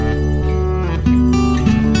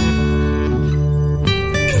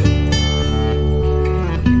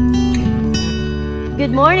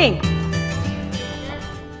Good morning.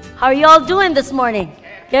 How are you all doing this morning?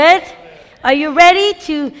 Good? Are you ready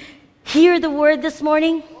to hear the word this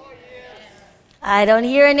morning? I don't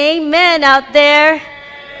hear an amen out there.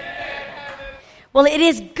 Well, it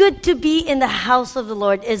is good to be in the house of the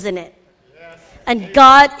Lord, isn't it? And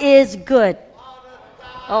God is good.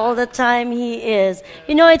 All the time He is.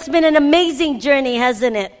 You know, it's been an amazing journey,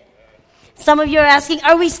 hasn't it? Some of you are asking,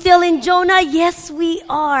 are we still in Jonah? Yes, we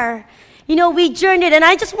are. You know, we journeyed, and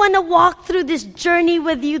I just want to walk through this journey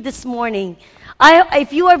with you this morning.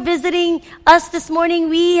 If you are visiting us this morning,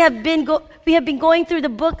 we have been going through the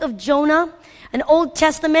book of Jonah, an Old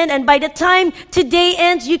Testament, and by the time today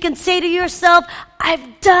ends, you can say to yourself,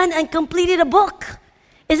 I've done and completed a book.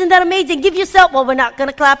 Isn't that amazing? Give yourself, well, we're not going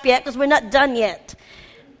to clap yet because we're not done yet.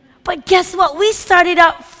 But guess what? We started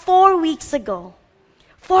out 4 weeks ago.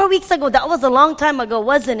 4 weeks ago, that was a long time ago,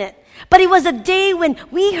 wasn't it? But it was a day when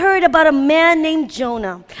we heard about a man named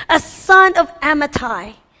Jonah, a son of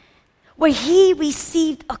Amittai, where he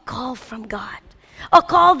received a call from God. A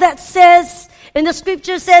call that says, in the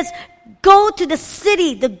scripture says, go to the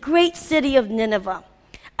city, the great city of Nineveh,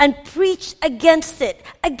 and preach against it,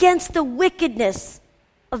 against the wickedness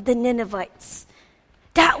of the Ninevites.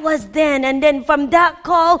 That was then. And then from that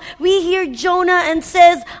call, we hear Jonah and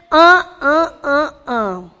says,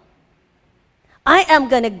 I am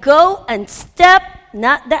going to go and step,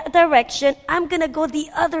 not that direction. I'm going to go the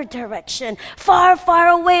other direction. Far, far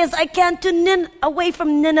away as I can away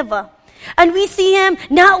from Nineveh. And we see him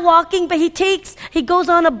not walking, but he goes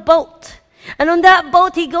on a boat. And on that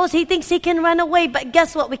boat he thinks he can run away. But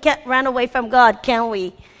guess what? We can't run away from God, can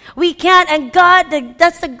we? We can't. And God,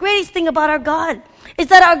 that's the greatest thing about our God, is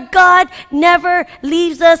that our God never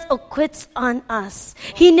leaves us or quits on us.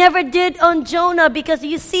 He never did on Jonah, because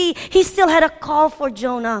you see, he still had a call for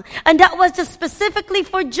Jonah. And that was just specifically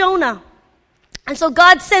for Jonah. And so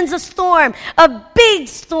God sends a storm, a big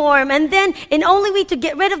storm. And then, in only way to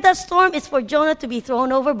get rid of that storm is for Jonah to be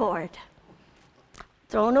thrown overboard.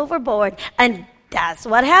 Thrown overboard. And that's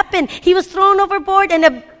what happened. He was thrown overboard, and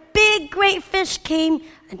a big, great fish came.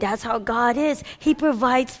 And that's how God is. He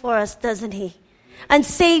provides for us, doesn't He? And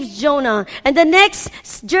saves Jonah. And the next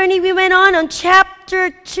journey we went on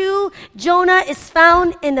chapter 2, Jonah is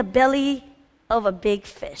found in the belly of a big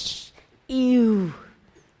fish. Ew.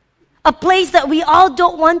 A place that we all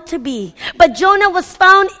don't want to be. But Jonah was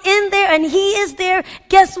found in there, and he is there,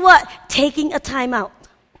 guess what? Taking a time out.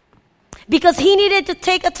 Because he needed to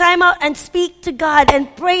take a time out and speak to God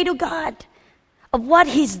and pray to God of what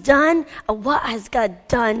he's done, of what has God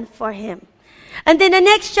done for him. And then the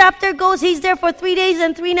next chapter goes, he's there for 3 days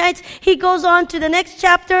and 3 nights. He goes on to the next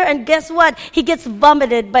chapter, and guess what? He gets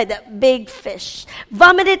vomited by that big fish.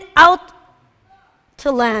 Vomited out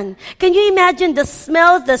to land. Can you imagine the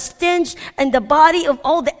smells, the stench, and the body of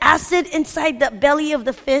all the acid inside the belly of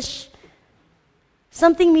the fish?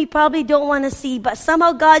 Something we probably don't want to see, but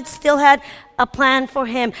somehow God still had a plan for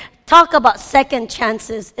him. Talk about second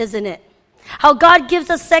chances, isn't it? How God gives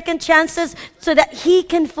us second chances so that He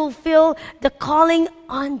can fulfill the calling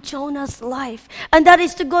on Jonah's life. And that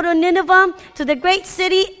is to go to Nineveh, to the great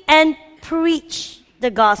city, and preach the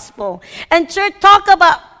gospel. And church, talk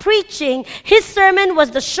about preaching. His sermon was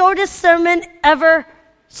the shortest sermon ever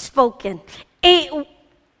spoken. 8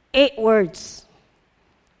 words.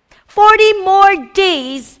 40 more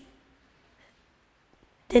days,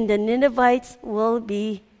 then the Ninevites will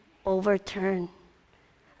be overturned.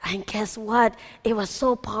 And guess what? It was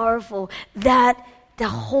so powerful that the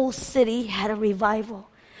whole city had a revival.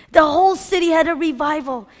 The whole city had a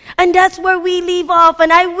revival. And that's where we leave off.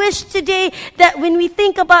 And I wish today that when we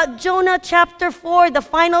think about Jonah chapter 4, the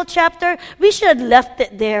final chapter, we should have left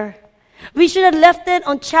it there. We should have left it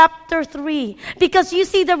on chapter 3. Because you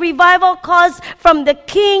see, the revival caused from the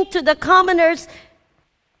king to the commoners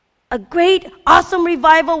a great, awesome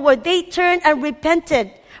revival where they turned and repented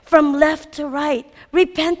from left to right.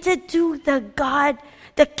 Repented to the God,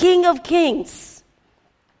 the King of Kings.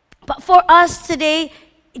 But for us today,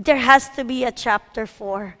 there has to be a chapter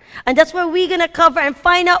 4. And that's where we're going to cover and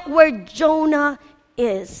find out where Jonah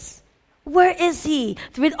is. Where is he?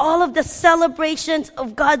 With all of the celebrations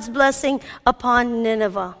of God's blessing upon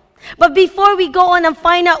Nineveh. But before we go on and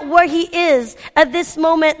find out where he is at this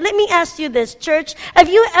moment, let me ask you this, church. Have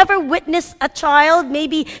you ever witnessed a child,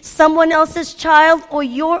 maybe someone else's child or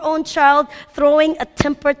your own child, throwing a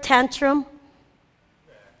temper tantrum?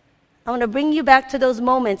 I want to bring you back to those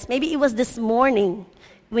moments. Maybe it was this morning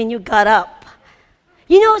when you got up.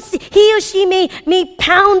 You know, he or she may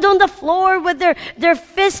pound on the floor with their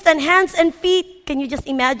fists and hands and feet. Can you just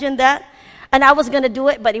imagine that? And I was going to do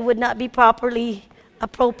it, but it would not be properly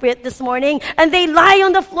appropriate this morning. And they lie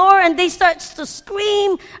on the floor and they start to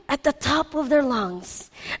scream at the top of their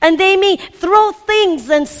lungs. And they may throw things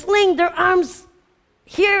and sling their arms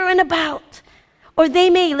here and about. Or they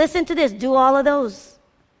may, listen to this, do all of those.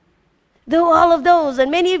 Do all of those.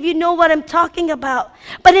 And many of you know what I'm talking about.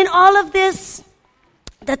 But in all of this,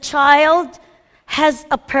 the child has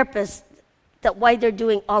a purpose. That why they're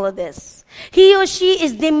doing all of this. He or she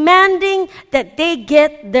is demanding that they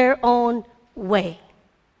get their own way.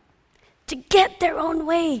 To get their own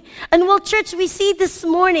way. And well, church, we see this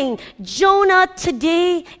morning, Jonah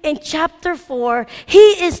today in chapter 4,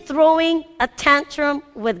 he is throwing a tantrum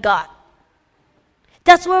with God.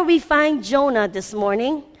 That's where we find Jonah this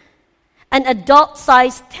morning. An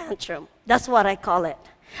adult-sized tantrum. That's what I call it.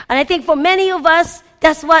 And I think for many of us,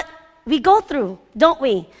 that's what we go through, don't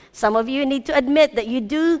we? Some of you need to admit that you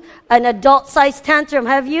do an adult-sized tantrum.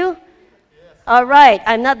 Have you? Yes. All right.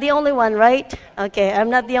 I'm not the only one, right? Okay, I'm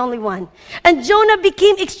not the only one. And Jonah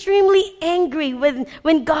became extremely angry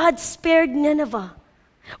when God spared Nineveh.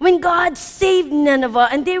 When God saved Nineveh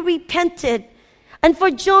and they repented. And for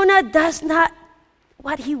Jonah, that's not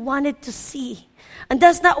what he wanted to see. And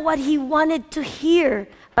that's not what he wanted to hear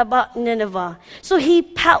about Nineveh. So he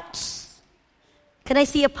pouts. Can I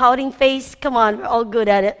see a pouting face? Come on, we're all good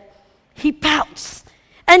at it. He pouts.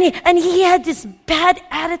 And he had this bad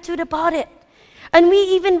attitude about it. And we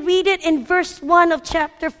even read it in verse 1 of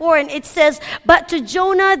chapter 4. And it says, but to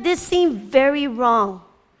Jonah this seemed very wrong.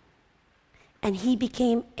 And he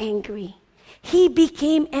became angry. He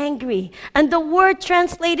became angry. And the word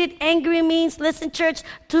translated angry means, listen church,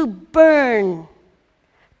 to burn.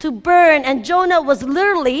 To burn. And Jonah was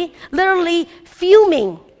literally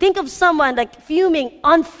fuming. Think of someone like fuming,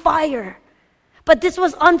 on fire. But this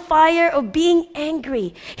was on fire of being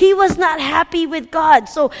angry. He was not happy with God.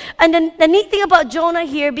 So, and the neat thing about Jonah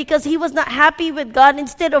here, because he was not happy with God,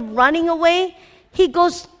 instead of running away, he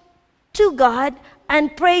goes to God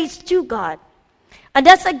and prays to God. And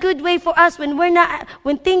that's a good way for us when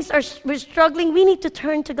we're struggling, we need to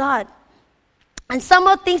turn to God. And some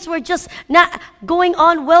of things were just not going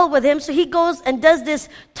on well with him, so he goes and does this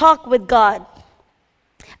talk with God.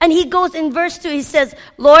 And he goes in verse 2, he says,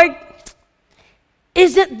 Lord,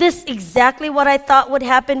 isn't this exactly what I thought would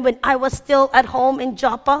happen when I was still at home in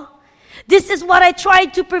Joppa? This is what I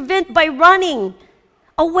tried to prevent by running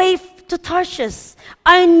away to Tarshish.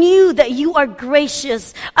 I knew that you are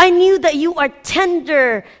gracious. I knew that you are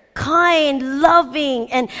tender, kind,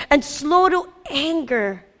 loving, and slow to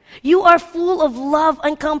anger. You are full of love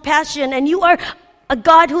and compassion, and you are a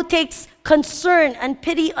God who takes concern and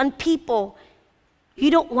pity on people. You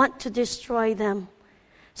don't want to destroy them.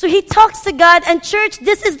 So he talks to God, and church,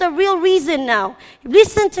 this is the real reason now.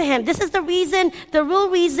 Listen to him. This is the real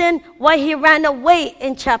reason why he ran away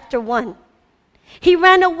in chapter 1. He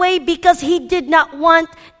ran away because he did not want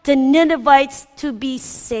the Ninevites to be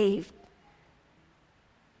saved.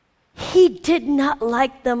 He did not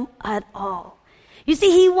like them at all. You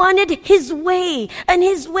see, he wanted his way, and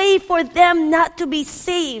his way for them not to be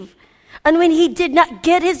saved. And when he did not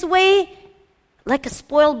get his way, like a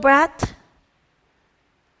spoiled brat,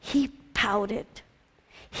 he pouted.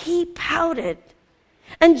 He pouted.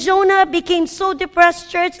 And Jonah became so depressed,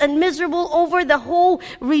 church, and miserable over the whole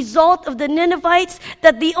result of the Ninevites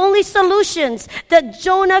that the only solutions that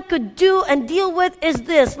Jonah could do and deal with is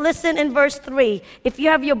this. Listen in verse 3. If you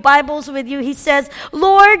have your Bibles with you, he says,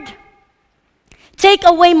 Lord, take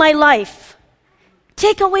away my life.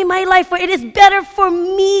 Take away my life, for it is better for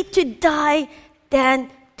me to die than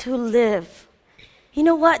to live. You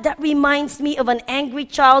know what? That reminds me of an angry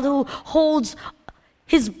child who holds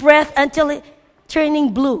his breath until it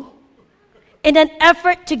turning blue in an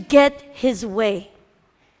effort to get his way.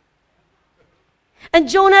 And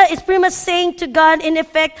Jonah is pretty much saying to God, in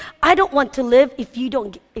effect, I don't want to live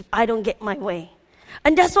if I don't get my way.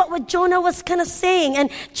 And that's what Jonah was kind of saying. And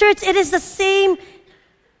church, it is the same.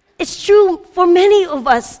 It's true for many of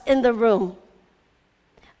us in the room.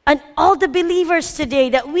 And all the believers today,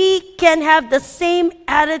 that we can have the same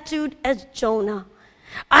attitude as Jonah.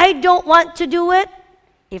 I don't want to do it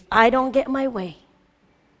if I don't get my way.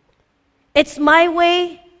 It's my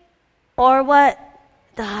way or what?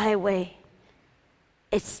 The highway.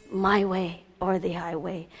 It's my way or the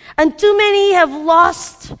highway. And too many have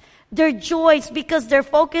lost their joys because their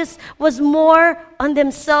focus was more on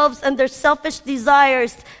themselves and their selfish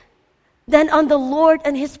desires than on the Lord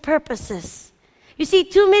and His purposes. You see,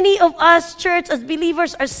 too many of us, church, as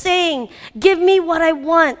believers are saying, give me what I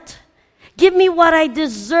want. Give me what I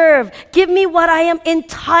deserve. Give me what I am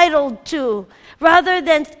entitled to. Rather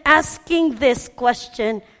than asking this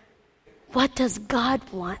question, what does God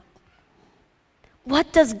want?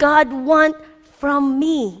 What does God want from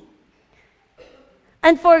me?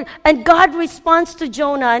 And God responds to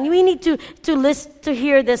Jonah, and we need to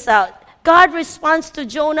hear this out. God responds to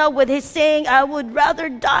Jonah with his saying, I would rather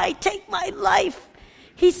die, take my life.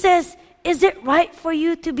 He says, is it right for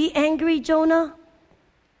you to be angry, Jonah?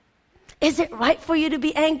 Is it right for you to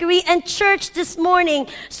be angry? And church this morning,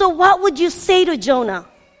 so what would you say to Jonah?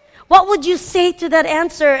 What would you say to that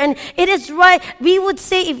answer? And it is right. We would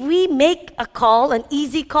say, if we make a call, an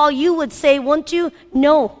easy call, you would say, won't you?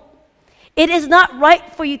 No. It is not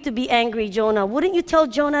right for you to be angry, Jonah. Wouldn't you tell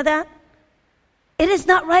Jonah that? It is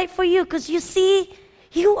not right for you because you see,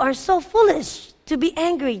 you are so foolish to be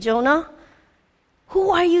angry, Jonah.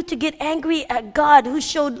 Who are you to get angry at God who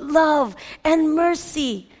showed love and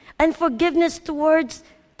mercy and forgiveness towards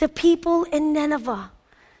the people in Nineveh?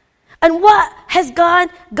 And what has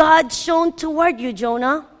God shown toward you,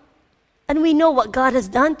 Jonah? And we know what God has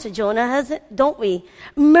done to Jonah, don't we?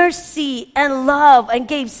 Mercy and love, and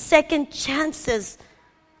gave second chances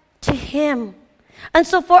to him. And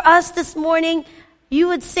so for us this morning, you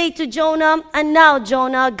would say to Jonah, and now,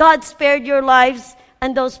 Jonah, God spared your lives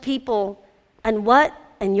and those people. And what?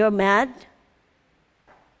 And you're mad?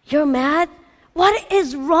 You're mad? What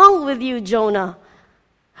is wrong with you, Jonah?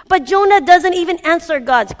 But Jonah doesn't even answer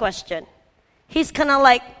God's question. He's kind of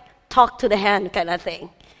like talk to the hand kind of thing.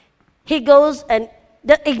 He goes and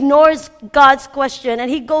ignores God's question. And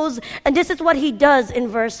he goes, and this is what he does in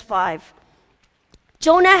verse 5.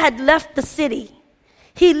 Jonah had left the city.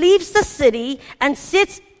 He leaves the city and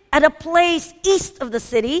sits at a place east of the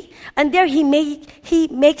city. And there he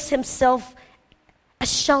makes himself a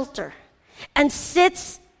shelter and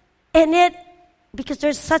sits in it because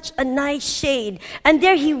there's such a nice shade. And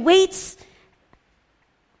there he waits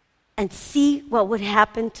and see what would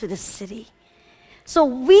happen to the city. So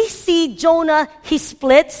we see Jonah, he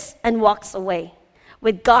splits and walks away.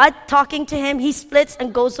 With God talking to him, he splits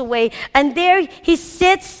and goes away. And there he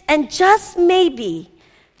sits, and just maybe,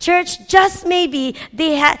 church, just maybe,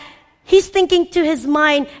 he's thinking to his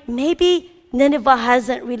mind, maybe Nineveh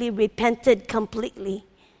hasn't really repented completely.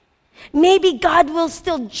 Maybe God will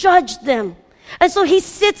still judge them. And so he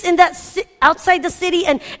sits in that outside the city,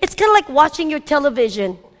 and it's kind of like watching your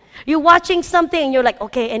television. You're watching something, and you're like,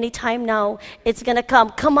 okay, anytime now, it's going to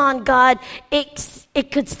come. Come on, God,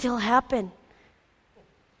 it could still happen.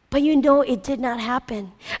 But you know it did not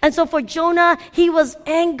happen. And so for Jonah, he was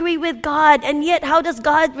angry with God. And yet, how does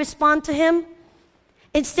God respond to him?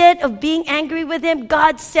 Instead of being angry with him,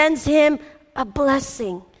 God sends him a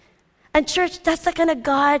blessing. And church, that's the kind of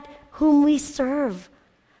God whom we serve.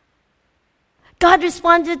 God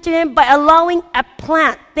responded to him by allowing a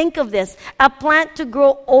plant, think of this, a plant to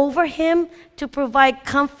grow over him to provide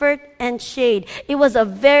comfort and shade. It was a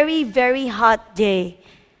very, very hot day.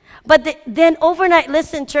 But then overnight,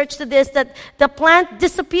 listen, church, to this, that the plant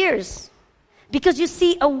disappears. Because you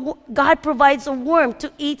see, God provides a worm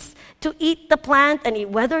to eat the plant, and it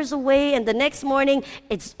withers away, and the next morning,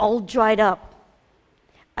 it's all dried up.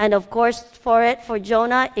 And of course, for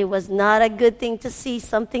Jonah, it was not a good thing to see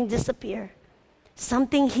something disappear.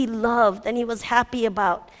 Something he loved and he was happy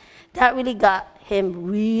about. That really got him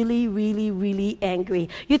really, really, really angry.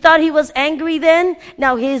 You thought he was angry then?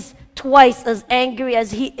 Now he's twice as angry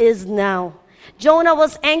as he is now. Jonah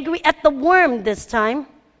was angry at the worm this time.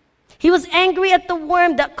 He was angry at the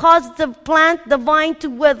worm that caused the plant, the vine, to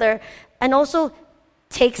wither, and also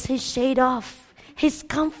takes his shade off, his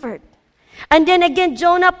comfort. And then again,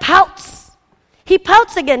 Jonah pouts. He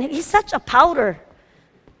pouts again. He's such a pouter.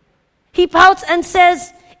 He pouts and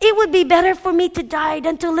says, it would be better for me to die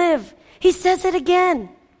than to live. He says it again.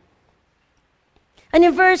 And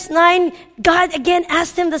in verse 9, God again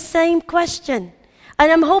asked him the same question.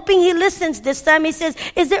 And I'm hoping he listens this time. He says,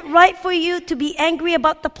 is it right for you to be angry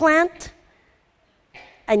about the plant?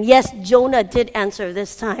 And yes, Jonah did answer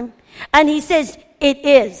this time. And he says, it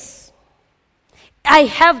is. I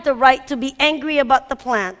have the right to be angry about the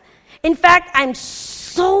plant. In fact, I'm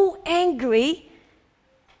so angry,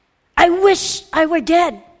 I wish I were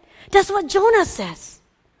dead. That's what Jonah says.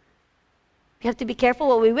 We have to be careful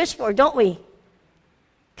what we wish for, don't we?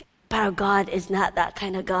 But our God is not that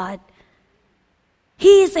kind of God.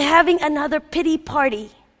 He is having another pity party.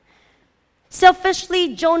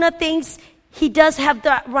 Selfishly, Jonah thinks he does have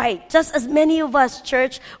that right. Just as many of us,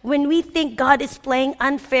 church, when we think God is playing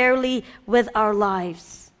unfairly with our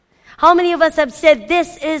lives. How many of us have said,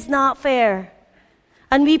 this is not fair?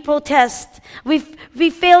 And we protest. We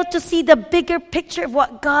fail to see the bigger picture of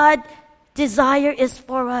what God's desire is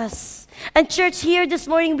for us. And church, here this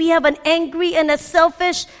morning, we have an angry and a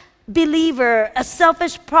selfish believer, a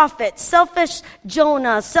selfish prophet, selfish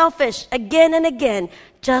Jonah, selfish again and again,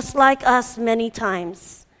 just like us many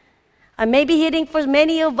times. I may be hitting for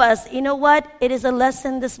many of us. You know what? It is a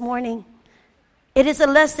lesson this morning. It is a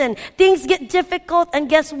lesson. Things get difficult, and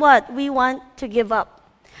guess what? We want to give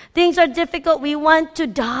up. Things are difficult. We want to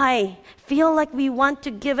die. Feel like we want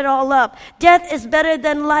to give it all up. Death is better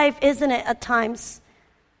than life, isn't it, at times?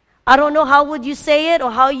 I don't know how would you say it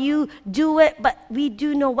or how you do it, but we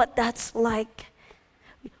do know what that's like.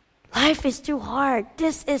 Life is too hard.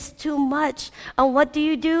 This is too much. And what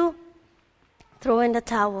do? Throw in the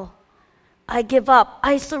towel. I give up.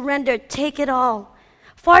 I surrender. Take it all.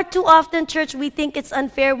 Far too often, church, we think it's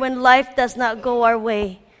unfair when life does not go our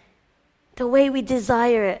way, the way we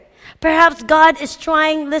desire it. Perhaps God is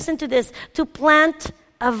trying, listen to this, to plant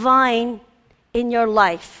a vine in your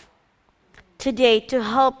life today to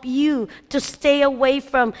help you to stay away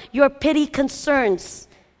from your petty concerns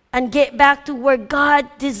and get back to where God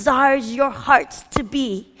desires your hearts to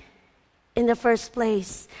be in the first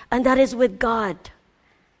place, and that is with God.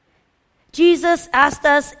 Jesus asked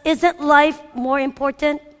us, isn't life more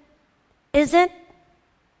important? Isn't?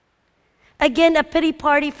 Again, a pity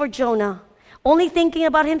party for Jonah. Only thinking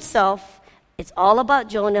about himself. It's all about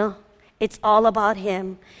Jonah. It's all about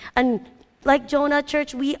him. And like Jonah,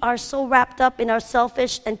 church, we are so wrapped up in our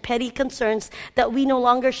selfish and petty concerns that we no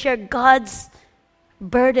longer share God's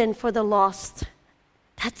burden for the lost.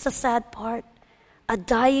 That's the sad part. A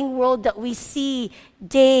dying world that we see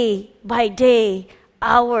day by day,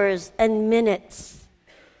 hours and minutes.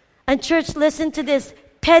 And church, listen to this.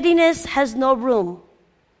 Pettiness has no room.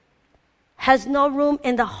 Has no room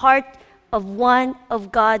in the heart of one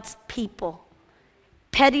of God's people.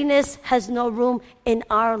 Pettiness has no room in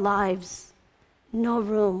our lives. No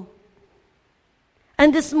room.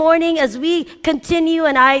 And this morning, as we continue,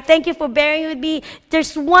 and I thank you for bearing with me,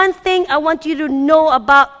 there's one thing I want you to know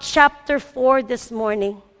about chapter 4 this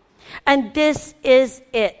morning. And this is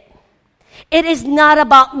it. It is not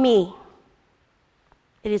about me.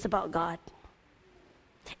 It is about God.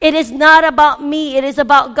 It is not about me. It is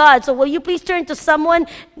about God. So will you please turn to someone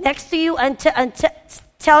next to you and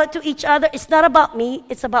tell it to each other, it's not about me,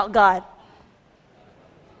 it's about God.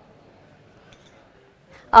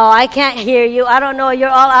 Oh, I can't hear you. I don't know. You're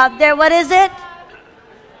all out there. What is it?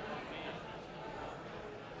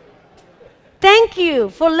 Thank you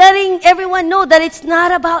for letting everyone know that it's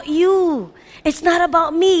not about you. It's not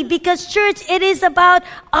about me. Because, church, it is about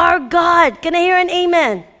our God. Can I hear an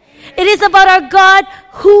amen? It is about our God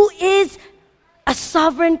who is a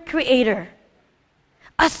sovereign creator.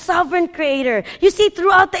 A sovereign creator. You see,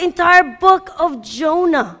 throughout the entire book of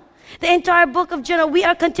Jonah, we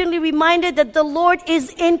are continually reminded that the Lord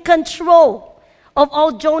is in control of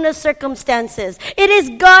all Jonah's circumstances. It is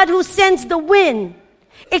God who sends the wind,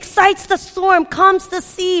 excites the storm, calms the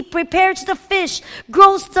sea, prepares the fish,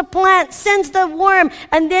 grows the plant, sends the worm,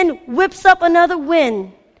 and then whips up another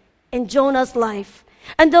wind in Jonah's life.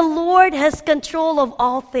 And the Lord has control of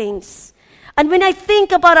all things. And when I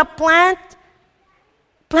think about a plant,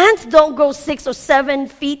 plants don't grow 6 or 7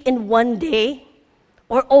 feet in one day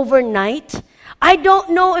or overnight. I don't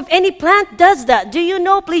know if any plant does that. Do you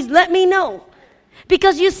know? Please let me know.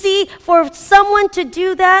 Because you see, for someone to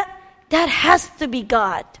do that, that has to be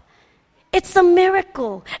God. It's a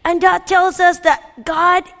miracle. And that tells us that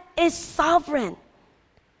God is sovereign.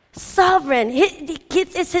 Sovereign.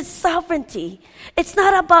 It's His sovereignty. It's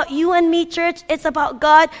not about you and me, church. It's about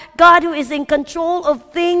God. God who is in control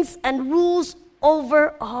of things and rules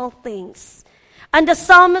over all things. And the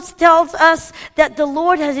psalmist tells us that the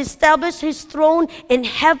Lord has established His throne in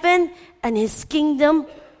heaven and His kingdom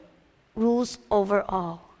rules over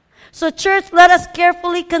all. So, church, let us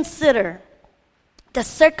carefully consider the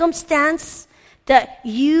circumstance that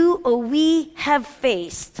you or we have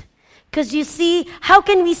faced. Because you see, how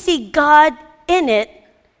can we see God in it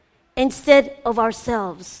instead of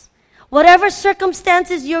ourselves? Whatever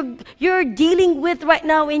circumstances you're dealing with right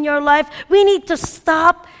now in your life, we need to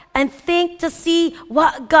stop and think to see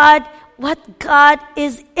what God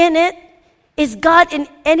is in it. Is God in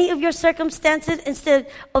any of your circumstances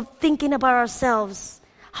instead of thinking about ourselves?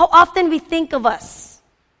 How often we think of us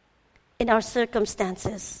in our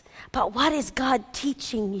circumstances, but what is God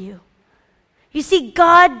teaching you? You see,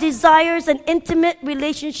 God desires an intimate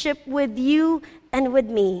relationship with you and with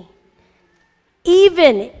me.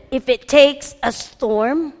 Even if it takes a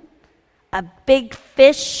storm, a big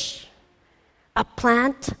fish, a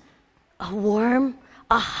plant, a worm,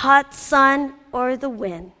 a hot sun, or the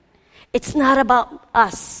wind. It's not about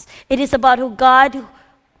us. It is about God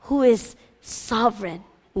who is sovereign.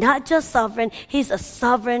 Not just sovereign, He's a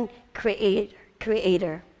sovereign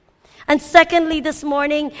creator. And secondly, this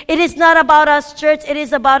morning, it is not about us, church. It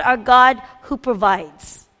is about our God who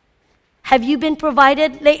provides. Have you been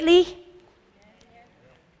provided lately?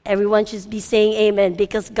 Everyone should be saying amen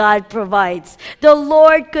because God provides. The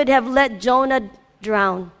Lord could have let Jonah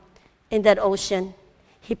drown in that ocean.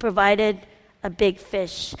 He provided a big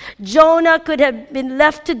fish. Jonah could have been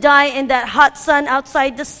left to die in that hot sun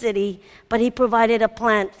outside the city, but he provided a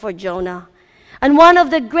plant for Jonah. And one of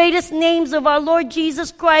the greatest names of our Lord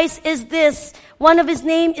Jesus Christ is this. One of his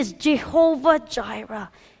names is Jehovah Jireh.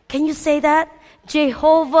 Can you say that?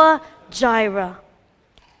 Jehovah Jireh.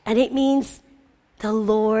 And it means the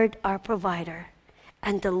Lord our provider.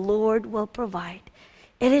 And the Lord will provide.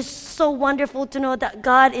 It is so wonderful to know that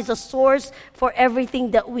God is a source for everything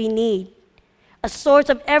that we need. A source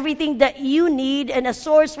of everything that you need and a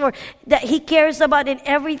source for that He cares about in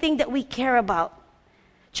everything that we care about.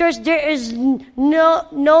 Church, there is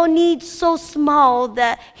no need so small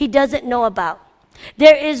that He doesn't know about.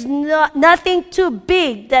 There is nothing too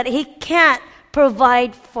big that He can't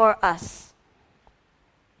provide for us.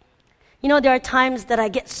 You know, there are times that I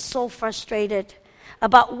get so frustrated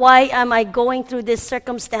about why am I going through these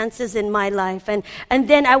circumstances in my life. And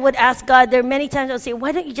then I would ask God, there are many times I would say,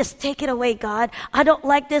 why don't you just take it away, God? I don't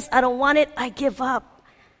like this. I don't want it. I give up.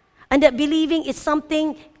 And that believing is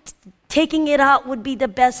something, taking it out would be the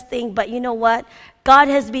best thing. But you know what? God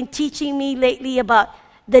has been teaching me lately about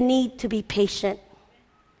the need to be patient.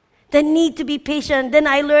 The need to be patient. Then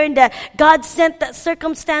I learned that God sent that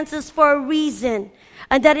circumstances for a reason.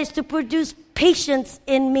 And that is to produce patience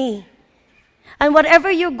in me. And whatever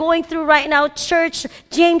you're going through right now, church,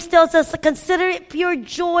 James tells us, consider it pure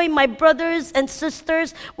joy, my brothers and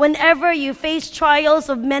sisters, whenever you face trials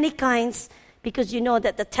of many kinds, because you know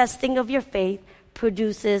that the testing of your faith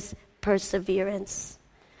produces perseverance.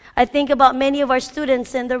 I think about many of our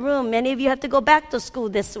students in the room. Many of you have to go back to school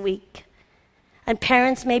this week. And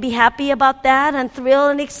parents may be happy about that and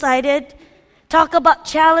thrilled and excited. Talk about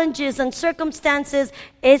challenges and circumstances.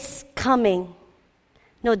 It's coming.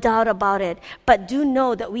 No doubt about it. But do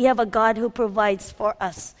know that we have a God who provides for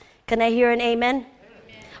us. Can I hear an amen? Amen.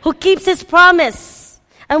 Who keeps His promise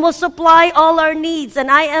and will supply all our needs.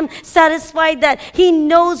 And I am satisfied that He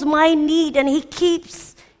knows my need and He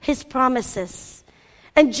keeps His promises.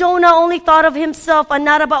 And Jonah only thought of himself and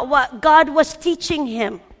not about what God was teaching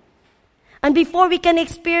him. And before we can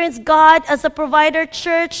experience God as a provider,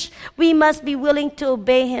 church, we must be willing to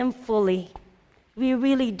obey Him fully. We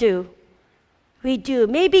really do. We do.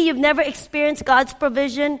 Maybe you've never experienced God's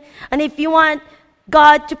provision. And if you want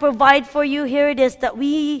God to provide for you, here it is that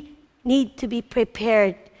we need to be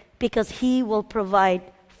prepared because He will provide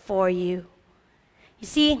for you. You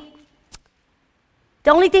see, the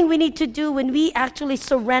only thing we need to do when we actually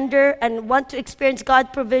surrender and want to experience God's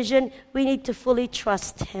provision, we need to fully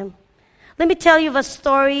trust Him. Let me tell you of a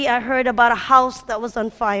story I heard about a house that was on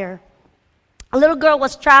fire. A little girl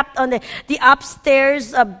was trapped on the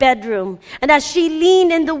upstairs bedroom. And as she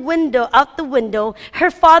leaned out the window, her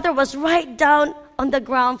father was right down on the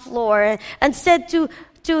ground floor and said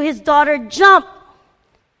to his daughter, "Jump,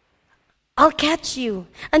 I'll catch you."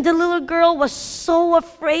 And the little girl was so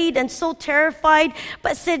afraid and so terrified,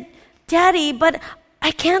 but said, "Daddy, but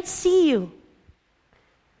I can't see you."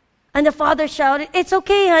 And the father shouted, "It's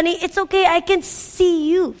okay, honey, it's okay. I can see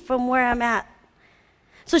you from where I'm at."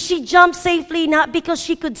 So she jumped safely, not because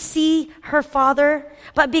she could see her father,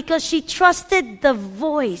 but because she trusted the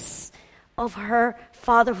voice of her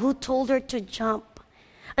father who told her to jump.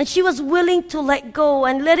 And she was willing to let go,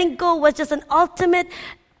 and letting go was just an ultimate.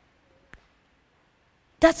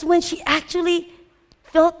 That's when she actually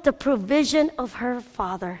felt the provision of her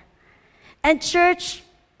father. And church,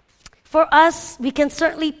 for us, we can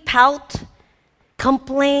certainly pout,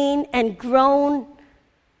 complain, and groan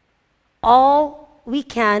all we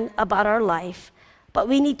can about our life, but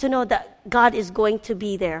we need to know that God is going to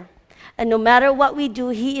be there. And no matter what we do,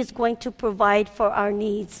 He is going to provide for our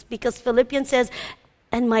needs. Because Philippians says,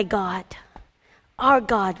 "And my God, our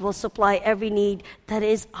God will supply every need that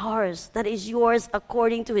is ours, that is yours,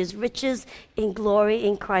 according to His riches in glory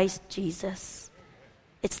in Christ Jesus."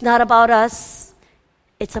 It's not about us,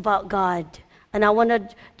 it's about God. And I want to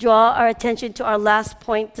draw our attention to our last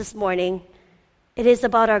point this morning. It is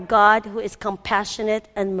about our God who is compassionate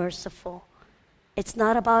and merciful. It's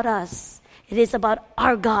not about us. It is about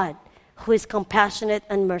our God who is compassionate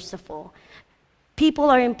and merciful.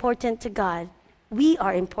 People are important to God. We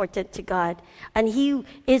are important to God. And He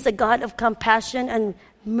is a God of compassion and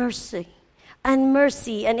mercy. And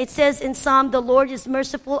mercy. And it says in Psalm, the Lord is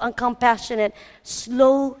merciful and compassionate,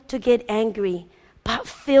 slow to get angry, but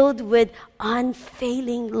filled with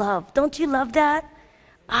unfailing love. Don't you love that?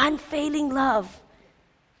 unfailing love.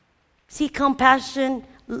 See, compassion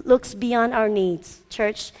looks beyond our needs,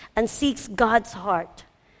 church, and seeks God's heart.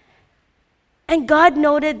 And God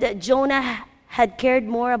noted that Jonah had cared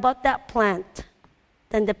more about that plant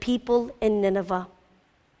than the people in Nineveh.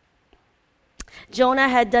 Jonah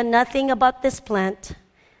had done nothing about this plant,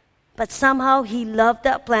 but somehow he loved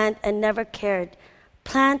that plant and never cared.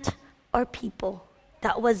 Plant or people.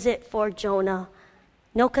 That was it for Jonah.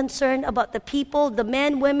 No concern about the people, the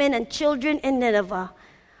men, women, and children in Nineveh.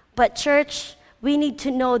 But church, we need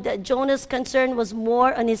to know that Jonah's concern was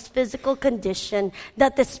more on his physical condition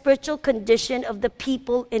than the spiritual condition of the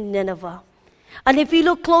people in Nineveh. And if we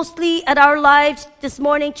look closely at our lives this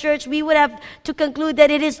morning, church, we would have to conclude that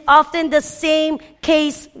it is often the same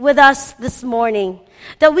case with us this morning.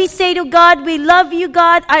 That we say to God, we love you,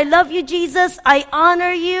 God. I love you, Jesus. I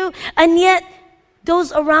honor you. And yet,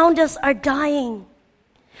 those around us are dying.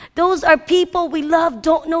 Those are people we love,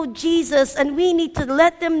 don't know Jesus. And we need to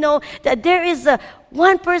let them know that there is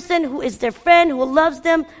one person who is their friend, who loves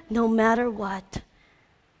them no matter what.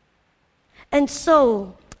 And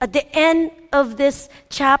so, at the end of this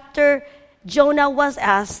chapter, Jonah was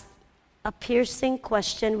asked a piercing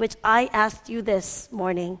question, which I asked you this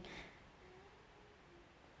morning.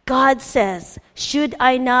 God says, should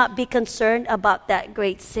I not be concerned about that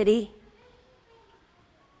great city?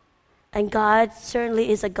 And God certainly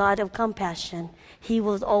is a God of compassion. He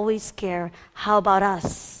will always care. How about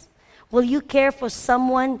us? Will you care for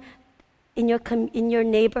someone in your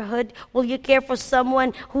neighborhood? Will you care for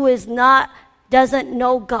someone who doesn't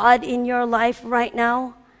know God in your life right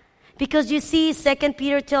now? Because you see, 2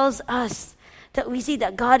 Peter tells us that we see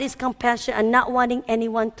that God is compassionate and not wanting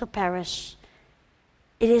anyone to perish.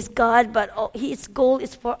 It is God, but His goal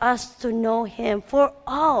is for us to know Him, for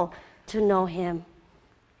all to know Him.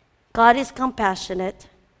 God is compassionate.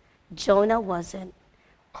 Jonah wasn't.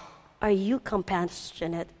 Are you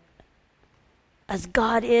compassionate? As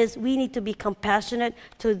God is, we need to be compassionate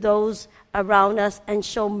to those around us and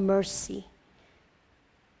show mercy.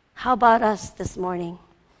 How about us this morning?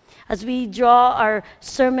 As we draw our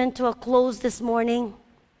sermon to a close this morning,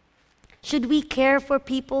 should we care for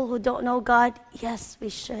people who don't know God? Yes, we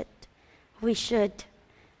should. We should.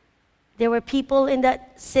 There were people in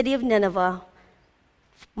that city of Nineveh,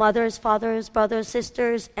 mothers, fathers, brothers,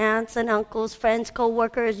 sisters, aunts and uncles, friends,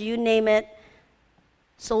 co-workers, you name it,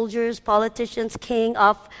 soldiers, politicians, king,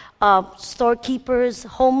 storekeepers,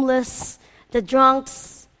 homeless, the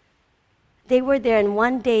drunks. They were there, and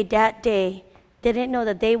one day, that day, they didn't know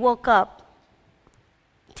that they woke up.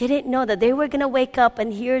 They didn't know that they were going to wake up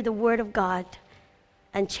and hear the word of God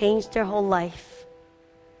and change their whole life.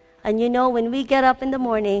 And you know, when we get up in the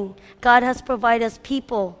morning, God has provided us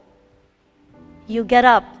people. You get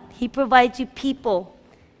up, He provides you people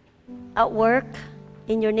at work,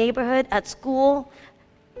 in your neighborhood, at school,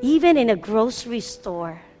 even in a grocery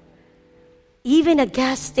store, even a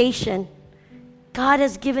gas station. God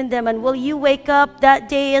has given them. And will you wake up that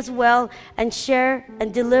day as well and share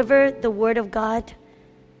and deliver the word of God?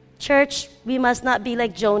 Church, we must not be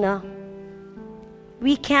like Jonah.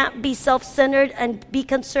 We can't be self-centered and be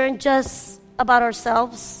concerned just about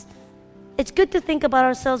ourselves. It's good to think about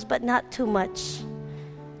ourselves, but not too much.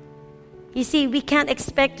 You see, we can't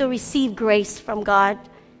expect to receive grace from God,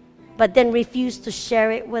 but then refuse to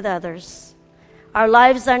share it with others. Our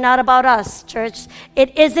lives are not about us, church.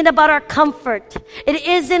 It isn't about our comfort. It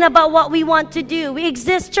isn't about what we want to do. We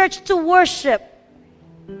exist, church, to worship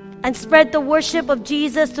and spread the worship of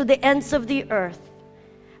Jesus to the ends of the earth.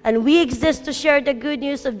 And we exist to share the good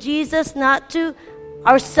news of Jesus, not to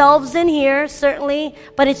ourselves in here, certainly,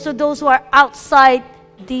 but it's to those who are outside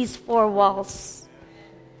these four walls.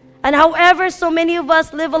 And however, so many of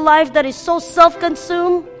us live a life that is so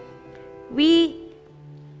self-consumed, we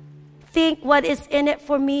think, what is in it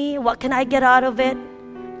for me? What can I get out of it?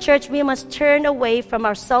 Church, we must turn away from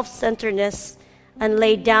our self-centeredness and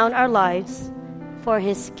lay down our lives for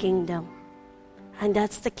His kingdom. And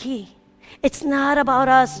that's the key. It's not about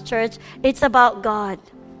us, church. It's about God.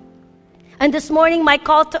 And this morning, my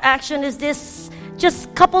call to action is this. Just a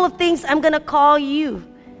couple of things I'm going to call you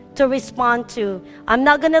to respond to. I'm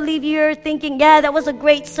not going to leave you here thinking, yeah, that was a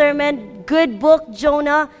great sermon, good book,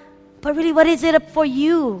 Jonah. But really, what is it for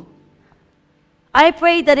you? I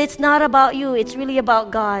pray that it's not about you. It's really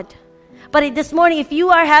about God. But this morning, if you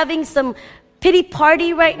are having some pity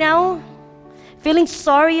party right now, feeling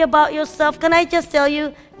sorry about yourself, can I just tell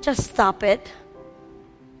you, just stop it.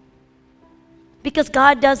 Because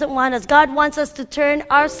God doesn't want us. God wants us to turn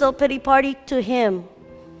our self-pity party to Him.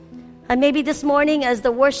 And maybe this morning, as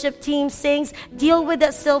the worship team sings, deal with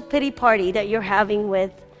that self-pity party that you're having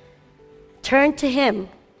with. Turn to Him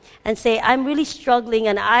and say, I'm really struggling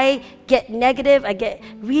and I get negative, I get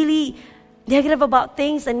really negative about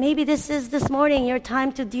things, and maybe this morning your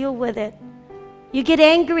time to deal with it. You get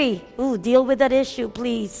angry. Ooh, deal with that issue,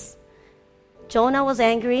 please. Jonah was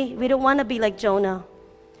angry. We don't want to be like Jonah.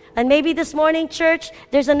 And maybe this morning, church,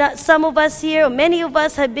 there's some of us here, or many of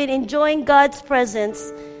us have been enjoying God's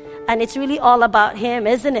presence, and it's really all about Him,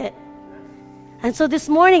 isn't it? And so this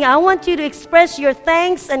morning, I want you to express your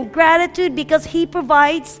thanks and gratitude because He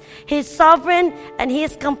provides, He is sovereign, and He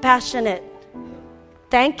is compassionate.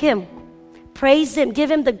 Thank Him. Praise Him.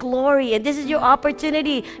 Give Him the glory. And this is your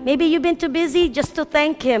opportunity. Maybe you've been too busy just to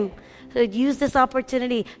thank Him. So use this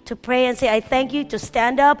opportunity to pray and say, I thank you, to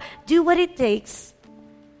stand up. Do what it takes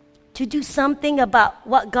to do something about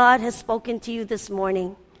what God has spoken to you this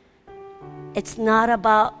morning. It's not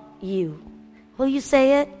about you. Will you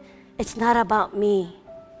say it? It's not about me.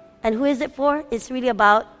 And who is it for? It's really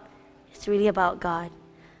about God.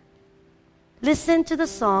 Listen to the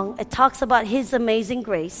song. It talks about His amazing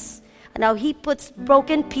grace and how He puts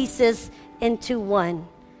broken pieces into one.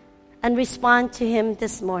 And respond to Him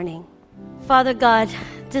this morning. Father God,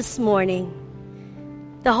 this morning,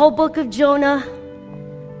 the whole book of Jonah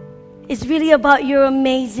is really about your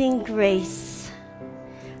amazing grace.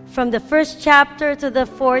 From the first chapter to the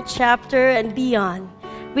fourth chapter and beyond,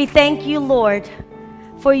 we thank you, Lord,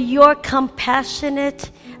 for your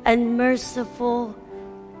compassionate and merciful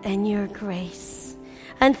and your grace.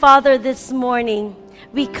 And Father, this morning,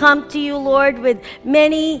 we come to you, Lord, with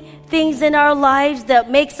many things in our lives that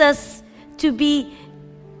makes us to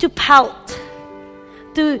pout,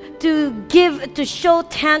 to show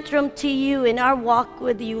tantrum to you in our walk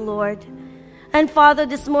with you, Lord. And Father,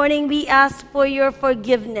 this morning we ask for your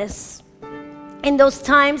forgiveness in those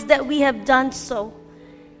times that we have done so.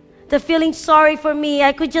 The feeling sorry for me,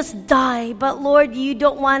 I could just die. But Lord, you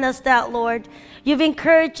don't want us that, Lord. You've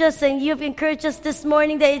encouraged us, and you've encouraged us this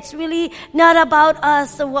morning that it's really not about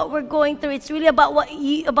us and what we're going through. It's really about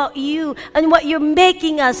you and what you're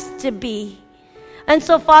making us to be. And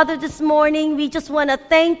so, Father, this morning, we just want to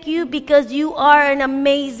thank you because you are an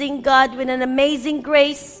amazing God with an amazing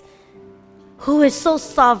grace, who is so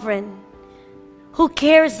sovereign, who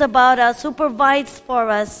cares about us, who provides for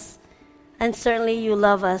us, and certainly you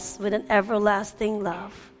love us with an everlasting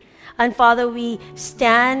love. And Father, we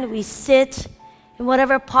stand, we sit in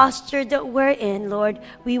whatever posture that we're in, Lord.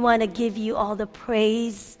 We want to give you all the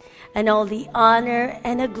praise and all the honor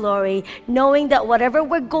and the glory, knowing that whatever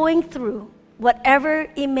we're going through, whatever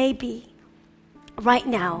it may be right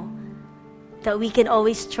now, that we can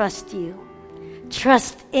always trust you,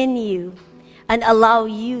 trust in you, and allow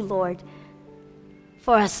you, Lord,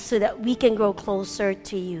 for us so that we can grow closer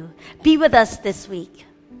to you. Be with us this week.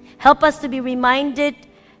 Help us to be reminded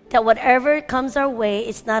that whatever comes our way,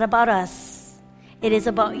 it's not about us. It is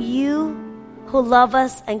about you who love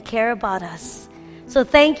us and care about us. So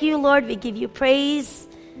thank you, Lord. We give you praise.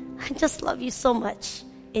 I just love you so much.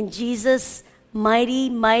 In Jesus' mighty,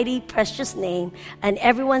 mighty, precious name. And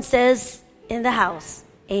everyone says in the house,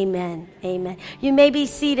 amen, amen. You may be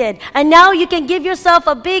seated. And now you can give yourself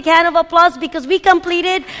a big hand of applause because we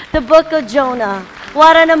completed the book of Jonah.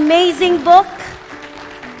 What an amazing book.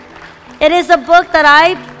 It is a book that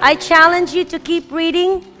I challenge you to keep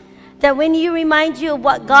reading, that when you remind you of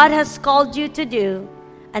what God has called you to do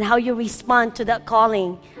and how you respond to that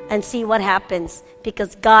calling and see what happens,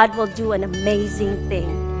 because God will do an amazing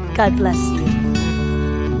thing. God bless you.